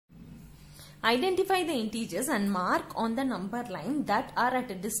Identify the integers and mark on the number line that are at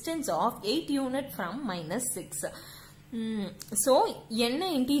a distance of 8 unit from minus 6. So, என்ன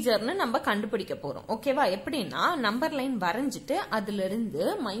இன்டீஜர்னு நம்ம கண்டுபிடிக்க போறோம். ஓகேவா? எப்படின்னா number line வரைஞ்சிட்டு அதுல இருந்து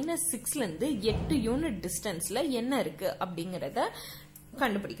 -6ல இருந்து 8 யூனிட் டிஸ்டன்ஸ்ல என்ன இருக்கு அப்படிங்கறத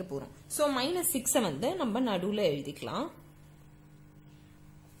கண்டுபிடிக்க போறோம். சோ -6 வந்து நம்ம நடுவுல எழுதிக்கலாம்.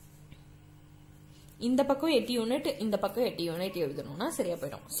 இந்த பக்கம் 8 யூனிட், இந்த பக்கம் 8 யூனிட் எழுதணும்னா சரியா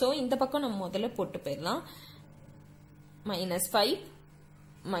போயிடும். சோ இந்த பக்கம் நம்ம முதல்ல போட்டு போயிடலாம். -5,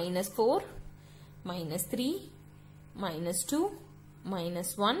 -4, -3, -2,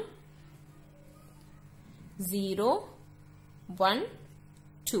 -1, 0, 1,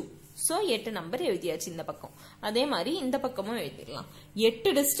 2. சோ 8 நம்பர் எழுதியாச்சு இந்த பக்கம். அதே மாதிரி இந்த பக்கமும் எழுதிடலாம். 8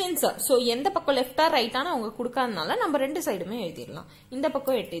 டிஸ்டன்ஸ். சோ எந்த பக்கம் லெஃப்டா ரைட்டான அவங்க கொடுக்காதனால நம்ம ரெண்டு சைடுமே எழுதிடலாம். இந்த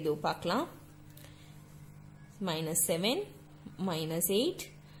பக்கம் 8 இது பார்க்கலாம். -7, -8,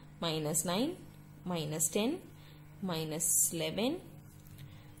 -9, -10, -11,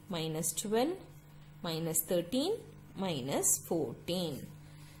 -12, -13, -14.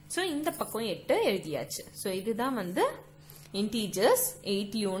 So இந்த பக்கம் 8 எழுதியாச்சு. So இதுதான் வந்து integers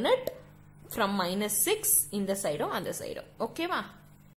 8 unit from -6 இந்த சைடும் அந்த சைடும். ஓகேவா?